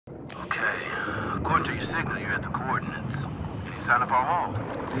According to your signal, you're at the coordinates. Any sign of our haul?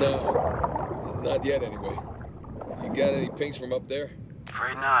 No. Not yet, anyway. You got any pings from up there?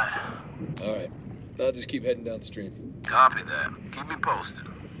 Afraid not. Alright. I'll just keep heading downstream. Copy that. Keep me posted.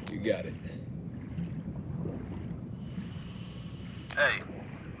 You got it. Hey,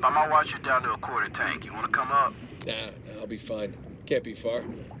 by my watch, you're down to a quarter tank. You want to come up? Nah, I'll be fine. Can't be far.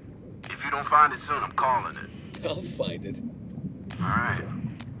 If you don't find it soon, I'm calling it. I'll find it. Alright.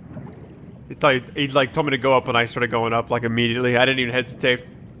 He like told me to go up and I started going up like immediately. I didn't even hesitate.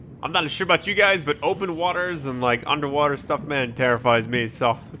 I'm not sure about you guys, but open waters and like underwater stuff, man, terrifies me.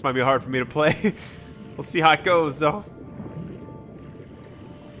 So this might be hard for me to play. We'll see how it goes though.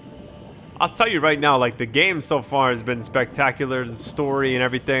 I'll tell you right now, like the game so far has been spectacular, the story and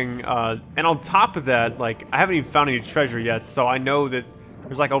everything. And on top of that, like I haven't even found any treasure yet, so I know that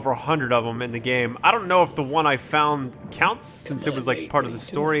there's like over 100 of them in the game. I don't know if the one I found counts since it was like part of the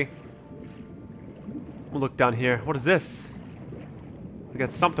story. We'll look down here. What is this? We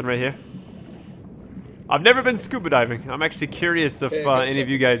got something right here. I've never been scuba diving. I'm actually curious if any of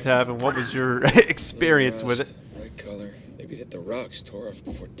you guys have, and what was your experience with it? Right color. Maybe it hit the rocks, tore off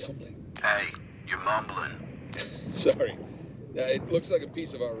before tumbling. Hey, you're mumbling. Sorry. It looks like a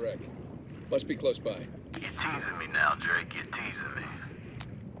piece of our wreck. Must be close by. You're teasing me now, Drake. You're teasing me.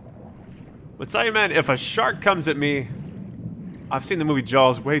 But tell you, man, if a shark comes at me, I've seen the movie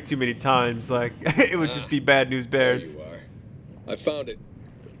Jaws way too many times. Like, it would just be bad news bears. There you are. I found it.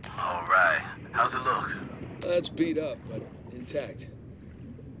 All right. How's it look? It's beat up, but intact.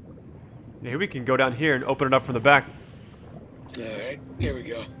 Yeah, we can go down here and open it up from the back. Alright, here we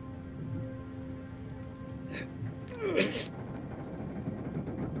go.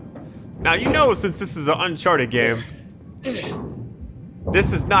 Now, you know, since this is an Uncharted game,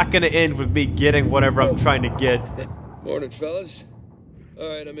 this is not going to end with me getting whatever I'm trying to get. Morning, fellas.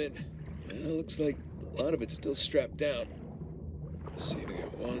 Alright, I'm in. Looks like a lot of it's still strapped down. Let's see, we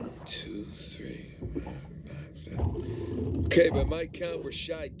got 1, 2, 3, 4, 5, 6. Okay, by my count, we're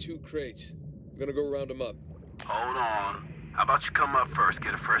shy 2 crates. I'm gonna go round them up. Hold on. How about you come up first,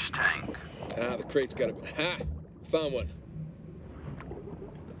 get a fresh tank? The crate's gotta be... Ha! Found one.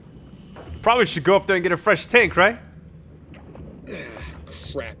 Probably should go up there and get a fresh tank, right?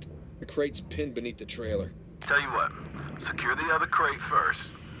 Crap. The crate's pinned beneath the trailer. Tell you what, secure the other crate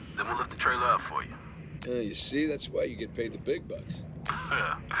first, then we'll lift the trailer up for you. You see, that's why you get paid the big bucks.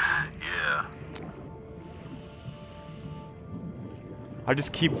 Yeah. I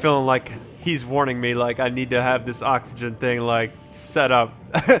just keep feeling like he's warning me, like I need to have this oxygen thing like set up,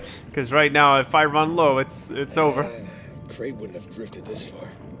 because right now if I run low, it's over. Crate wouldn't have drifted this far.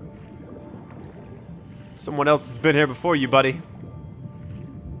 Someone else has been here before you, buddy.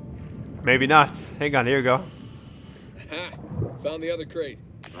 Maybe not. Hang on, here you go. Ha! Found the other crate.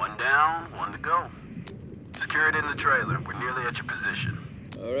 One down, one to go. Secure it in the trailer. We're nearly at your position.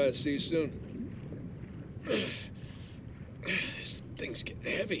 Alright, see you soon. This thing's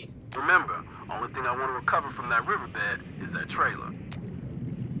getting heavy. Remember, only thing I want to recover from that riverbed is that trailer.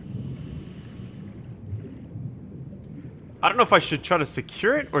 I don't know if I should try to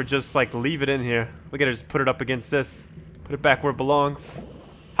secure it or just like leave it in here. We gotta just put it up against this. Put it back where it belongs.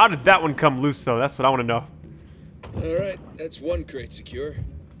 How did that one come loose though? That's what I want to know. Alright, that's one crate secure.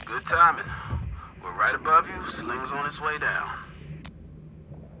 Good timing. We're right above you. Sling's on its way down.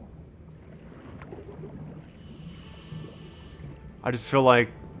 I just feel like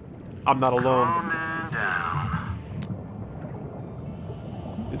I'm not alone. Coming down.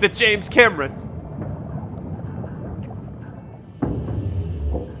 Is it James Cameron?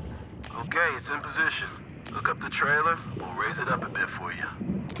 Okay, it's in position. Look up the trailer. We'll raise it up a bit for you.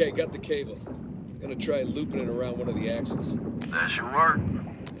 Okay, got the cable. Gonna try looping it around one of the axles. That should work.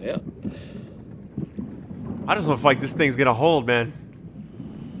 Yeah. I just don't feel like this thing's gonna hold, man.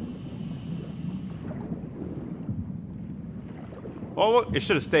 Oh, it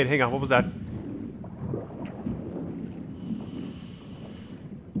should have stayed. Hang on, what was that?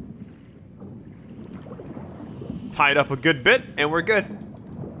 Tied up a good bit, and we're good.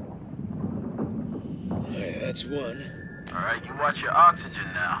 Alright, that's one. Alright, you watch your oxygen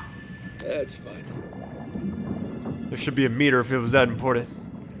now. That's fine. There should be a meter if it was that important.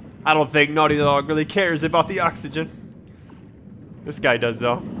 I don't think Naughty Dog really cares about the oxygen. This guy does,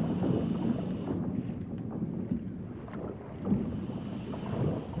 though.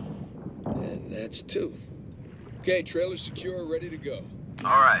 And that's 2. Okay, trailer secure, ready to go.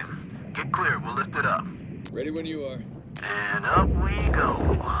 Alright, get clear. We'll lift it up. Ready when you are. And up we go.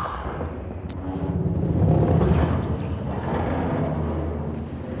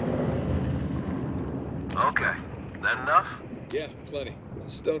 Okay, that enough? Yeah, plenty.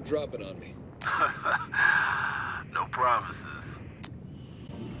 Just don't drop it on me. No promises.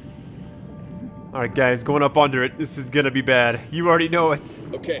 Alright guys, going up under it. This is gonna be bad. You already know it.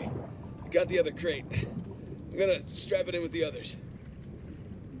 Okay, I got the other crate. I'm gonna strap it in with the others.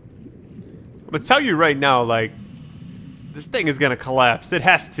 I'm gonna tell you right now, like, this thing is gonna collapse. It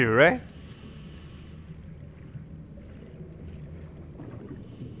has to, right?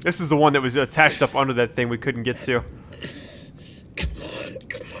 This is the one that was attached up under that thing we couldn't get to. Come on,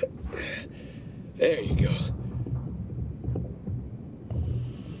 come on. There you go.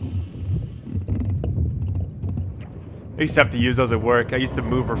 I used to have to use those at work. I used to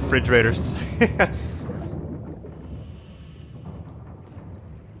move refrigerators.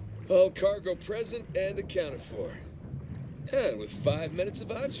 All cargo present and accounted for. And with 5 minutes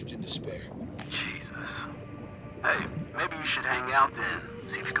of oxygen to spare. Jesus. Hey, maybe you should hang out then.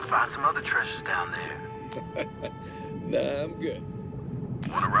 See if you can find some other treasures down there. Nah, I'm good.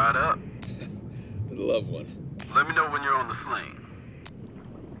 Wanna ride up? I'd love one. Let me know when you're on the sling.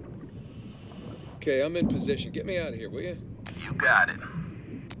 Okay, I'm in position. Get me out of here, will you? You got it.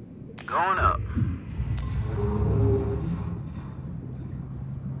 Going up.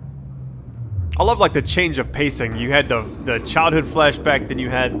 I love like the change of pacing. You had the childhood flashback, then you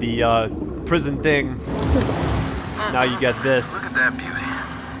had the prison thing. Now you got this. Look at that beauty.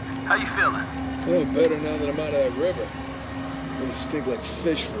 How you feeling? Oh, better now that I'm out of that river. I'm gonna stink like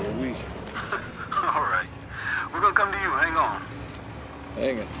fish for a week. All right. We're gonna come to you. Hang on.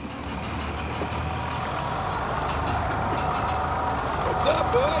 Hang on. What's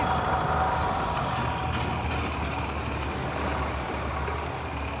up, boys?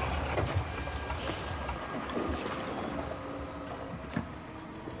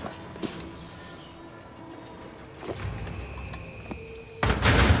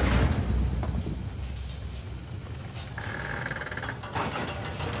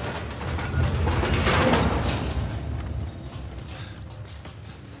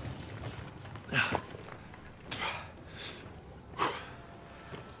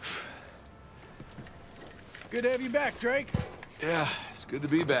 Good to have you back, Drake. Yeah, it's good to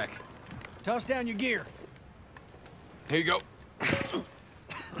be back. Toss down your gear. Here you go.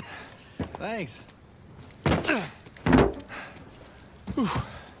 Thanks.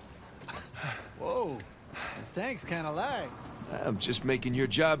 Whoa, this tank's kind of light. I'm just making your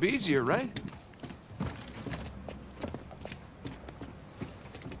job easier, right?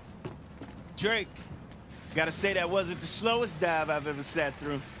 Drake, gotta say that wasn't the slowest dive I've ever sat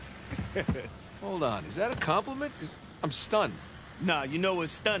through. Hold on, is that a compliment? 'Cause I'm stunned. Nah, you know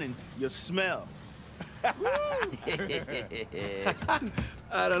what's stunning? Your smell. I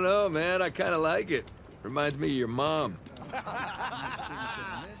don't know, man. I kind of like it. Reminds me of your mom.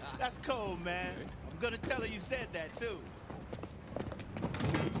 That's cold, man. I'm gonna tell her you said that, too.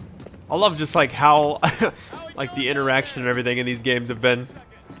 I love just like how like the interaction and everything in these games have been.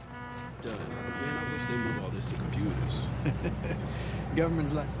 Man, I wish they move all this to computers.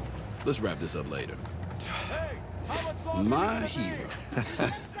 Government's like, Let's wrap this up later. My hero.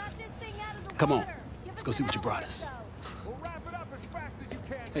 Come on, let's go see what you brought us.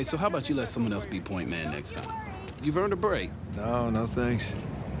 Hey, so how about you let someone else be point man next time? You've earned a break. No, thanks.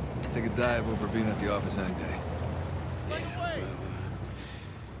 Take a dive over being at the office any day. Yeah, well,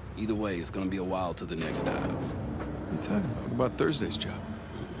 either way, it's gonna be a while to the next dive. What are you talking about? What about Thursday's job?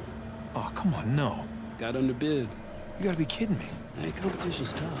 Oh, come on, no. Got underbid. You gotta be kidding me. Hey,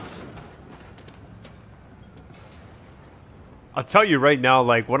 competition's tough. I'll tell you right now,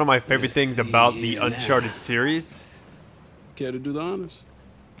 like one of my favorite Let's things see about the now. Uncharted series Care to do the honors?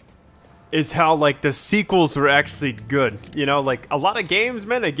 is how like the sequels were actually good. You know, like a lot of games,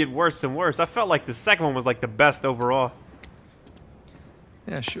 man, they get worse and worse. I felt like the second one was like the best overall.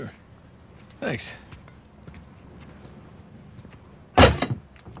 Yeah, sure. Thanks.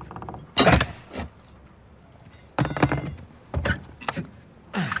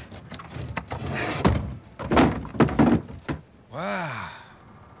 Wow.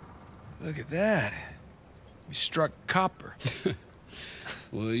 Look at that. We struck copper.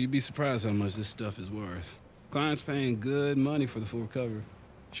 Well, you'd be surprised how much this stuff is worth. Client's paying good money for the full recovery.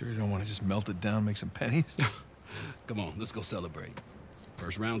 Sure you don't want to just melt it down, make some pennies? Come on, let's go celebrate.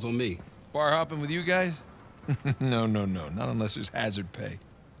 First round's on me. Bar hopping with you guys? No. Not unless there's hazard pay.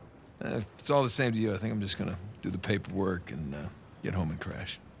 If it's all the same to you, I think I'm just gonna do the paperwork and get home and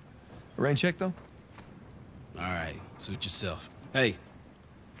crash. A rain check, though? All right, suit yourself. Hey,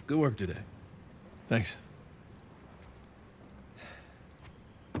 good work today. Thanks.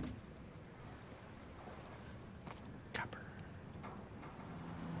 Copper.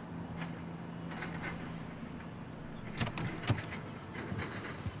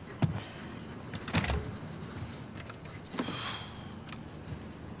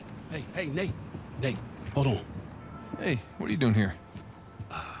 Hey, Nate. Nate, hold on. Hey, what are you doing here?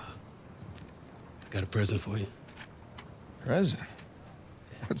 Got a present for you. Present?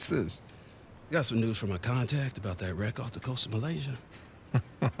 What's this? Got some news from my contact about that wreck off the coast of Malaysia.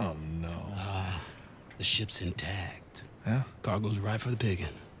 Oh, no. The ship's intact. Yeah? Cargo's right for the picking.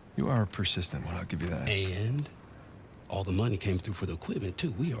 You are a persistent one, I'll give you that. And all the money came through for the equipment,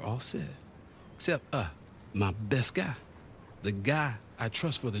 too. We are all set. Except, my best guy. The guy I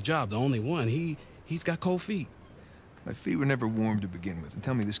trust for the job, the only one. He's got cold feet. My feet were never warm to begin with. And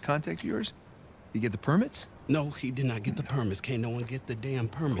tell me, this contact of yours? You get the permits? No, he did not get the permits. Can't no one get the damn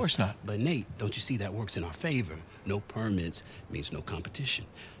permits. Of course not. But Nate, don't you see that works in our favor? No permits means no competition.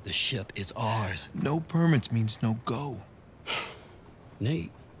 The ship is ours. No permits means no go.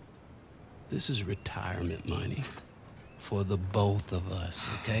 Nate, this is retirement money for the both of us,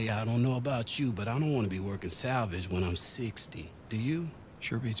 okay? I don't know about you, but I don't want to be working salvage when I'm 60. Do you?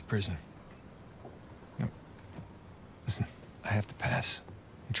 Sure beats prison. No. Listen, I have to pass.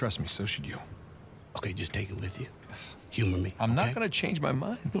 And trust me, so should you. Okay, just take it with you. Humor me. I'm not okay? gonna change my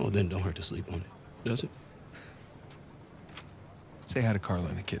mind. No, then don't hurt to sleep on it. Does it? Say hi to Carla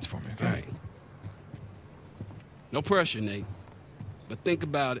and the kids for me, okay? All right. No pressure, Nate. But think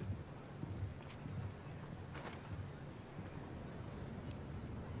about it.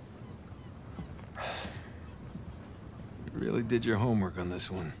 You really did your homework on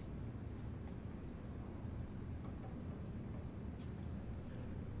this one.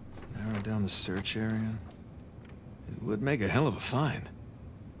 Narrow down the search area. It would make a hell of a find.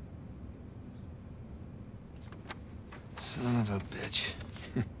 Son of a bitch.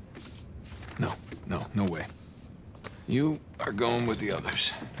 No way. You are going with the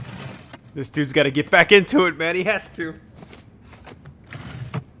others. This dude's got to get back into it, man. He has to.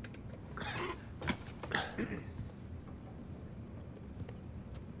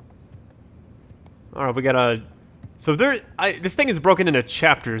 All right, we got a. So this thing is broken into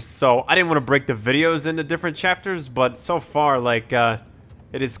chapters. So I didn't want to break the videos into different chapters, but so far, like, it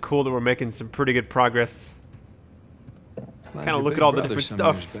is cool that we're making some pretty good progress. Kind of look at all the different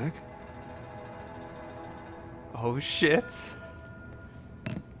stuff. Oh shit.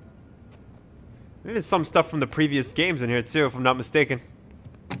 Maybe there's some stuff from the previous games in here too, if I'm not mistaken.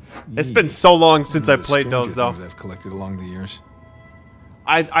 It's been so long since I played those, though. I've collected along the years.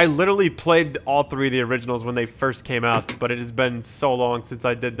 I literally played all three of the originals when they first came out, but it has been so long since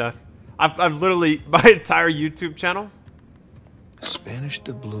I did that. I've literally, my entire YouTube channel. Spanish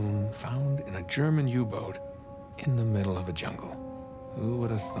doubloon found in a German U-boat in the middle of a jungle. Who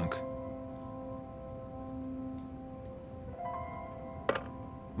would have thunk?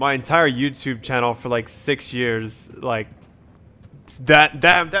 My entire YouTube channel for like 6 years, like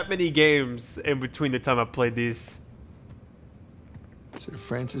that many games in between the time I played these. Sir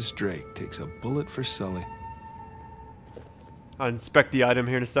Francis Drake takes a bullet for Sully. I'll inspect the item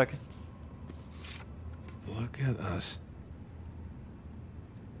here in a second. Look at us.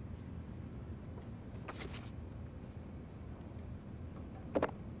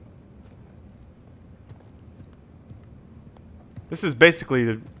 This is basically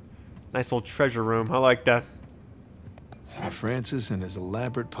the nice old treasure room. I like that. Sir Francis and his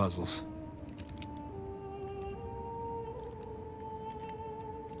elaborate puzzles.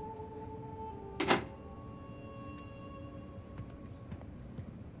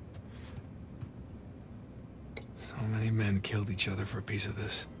 So many men killed each other for a piece of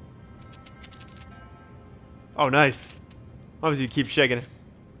this. Oh, nice. As long as you keep shaking it.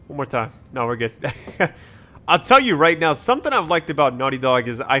 One more time. No, we're good. I'll tell you right now, something I've liked about Naughty Dog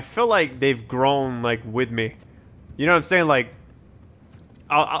is I feel like they've grown, like, with me. You know what I'm saying? Like,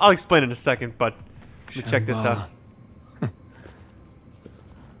 I'll explain in a second, but let me check this out.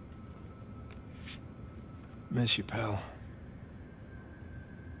 Miss you, pal.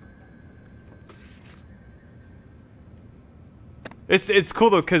 It's cool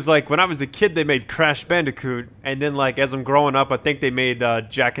though, cause like when I was a kid, they made Crash Bandicoot, and then like as I'm growing up, I think they made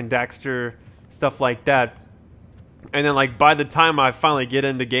Jack and Daxter, stuff like that. And then like by the time I finally get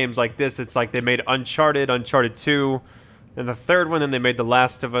into games like this, it's like they made Uncharted, Uncharted 2, and the third one, then they made The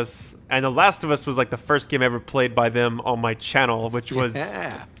Last of Us. And The Last of Us was like the first game I ever played by them on my channel, which was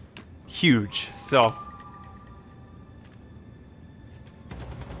huge. So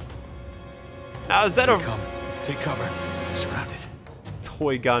now is that a Come, take cover. I'm surrounded.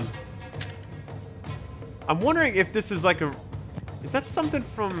 toy gun? I'm wondering if this is like a... Is that something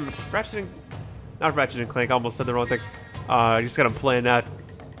from Ratchet and... Not Ratchet and Clank, I almost said the wrong thing. I just got him playing that.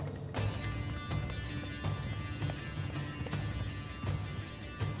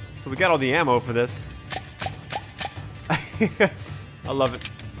 So we got all the ammo for this. I love it.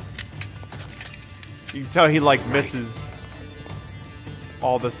 You can tell he like misses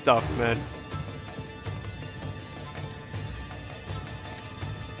all the stuff, man.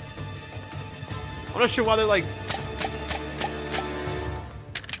 I'm not sure why they're like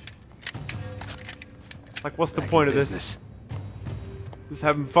what's the point of this? Just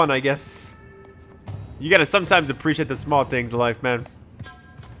having fun, I guess. You gotta sometimes appreciate the small things in life, man.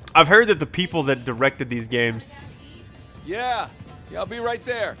 I've heard that the people that directed these games, Yeah, I'll be right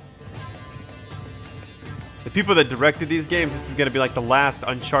there. the people that directed these games, this is gonna be like the last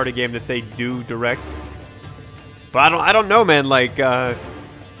Uncharted game that they do direct. But I don't know, man. Like, I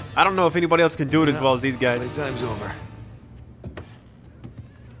don't know if anybody else can do it as well as these guys. Playtime's over.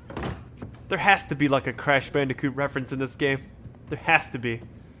 There has to be like a Crash Bandicoot reference in this game. There has to be.